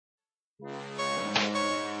Alright,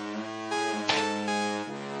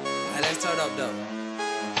 let's turn up though.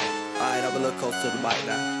 Alright, I'm a little close to the mic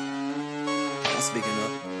now. I'm speaking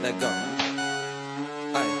up. Let go.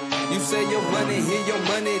 Alright, you say your money here, your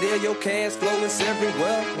money there, your cash flow is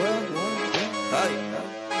everywhere. Hey.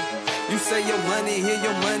 You say your money here,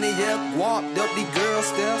 your money, yeah, Gwaped up the girls,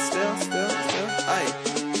 still. Hey.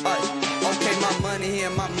 Okay, my money here,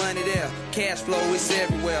 my money there. Cash flow is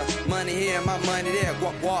everywhere. Money here, my money there.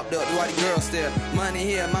 Gwaped up, why the girls there? Money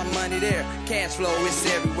here, my money there. Cash flow is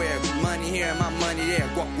everywhere. Money here, my money there.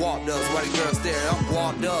 Gwaped up, why the girls there? I'm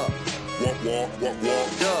gwaped up. Gwaped up.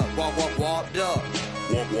 Gwaped up.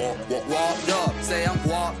 Gwaped up. Say I'm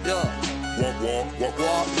gwaped up.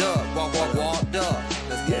 Gwaped up. Gwaped up.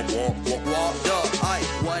 Let's get it. Gwaped up. Aight,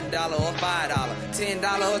 $1 or $5, $10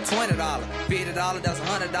 or $20, $50, that's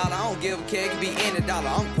 $100. I don't give a care, it could be any dollar.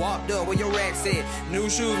 I'm gwaped up, where your racks at? New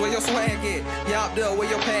shoes, where your swag at? Yopped up, where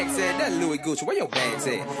your packs at? That Louis Gucci, where your bags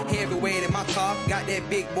at? Heavyweight in my car, got that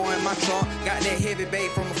big boy in my trunk, got that heavy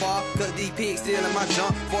bait from afar, cause these pigs still in my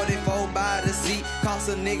junk. 44 by the seat, cost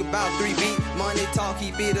a nigga about 3 beat. Money talk,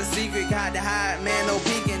 keep it a secret, got to hide, man, no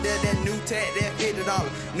peeking. That new tat, that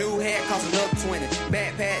 $50. New hat cost another 20.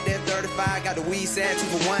 Backpack, that 35. Got the weed sad 2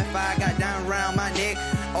 for 1.5. Got down around my neck.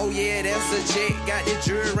 Oh yeah, that's a check. Got that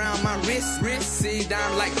jewelry around my wrist. See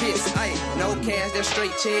down like piss. Ay, no cash, that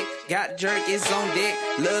straight check. Got jerk, it's on deck.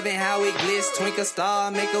 Loving how it glitz. Twinkle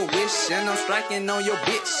star, make a wish. And I'm striking on your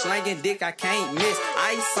bitch. Slanging dick, I can't miss.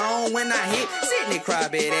 Ice on when I hit. Sydney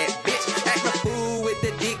Crabbe, that bitch. Act a fool with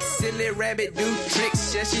the dick. Silly rabbit do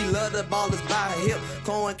tricks. Yeah, she love the ballers by her hip.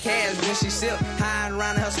 Coin cash when she sip. Hiding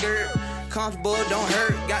around her skirt. Comfortable, don't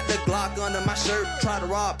hurt. Got the Glock under my shirt. Try to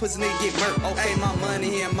rob, pussy nigga get murked. Okay, my money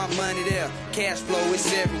here, my money there. Cash flow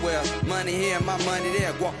is everywhere. Money here, my money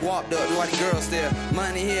there. Gwaped up, why the girls there?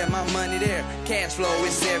 Money here, my money there. Cash flow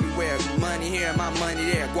is everywhere. Money here, my money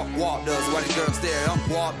there. Gwaped up, why the girls there? I'm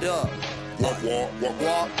gwaped up. Gwaped up.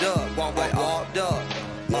 Gwaped up.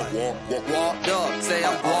 Gwaped up. Say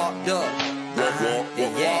I'm gwaped up. Gwaped up.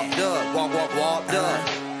 Gwaped up.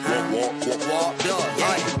 Gwaped up.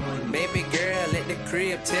 Yeah. Baby girl at the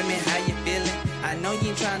crib, tell me how you feeling. I know you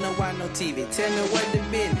ain't tryna watch no TV, tell me what the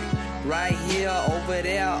business. Right here, over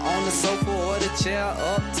there, on the sofa or the chair,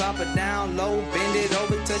 up, top or down, low, bend it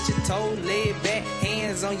over, touch your toe, lay it back,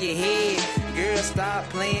 hands on your head. Girl, stop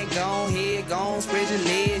playing, go ahead, go on, spread your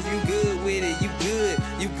legs. You good with it, you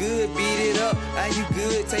good, beat it up. Are you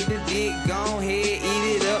good? Take the dick, go ahead,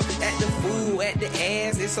 eat it up. At the food, at the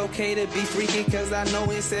ass, it's okay to be freaky, cause I know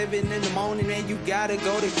it's 7 in the morning and you gotta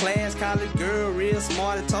go to class. College girl, real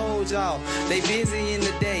smart, I told y'all. They busy in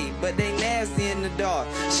the day, but they nasty in the dark.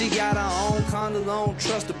 She got her own condoms, don't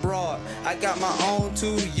trust abroad. I got my own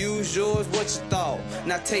too, use yours, what you thought?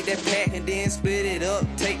 Now take that pack and then split it up.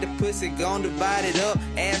 Take the pussy, gon' divide it up.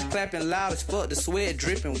 Ass clapping loud as fuck, the sweat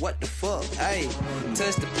dripping, what the fuck? Hey,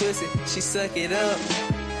 touch the pussy, she suck it up.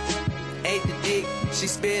 Ate the dick, she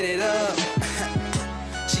spit it up.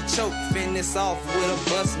 She choke, finish off with a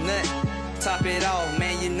bust nut. Top it off,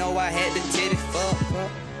 man, you know I had to titty fuck.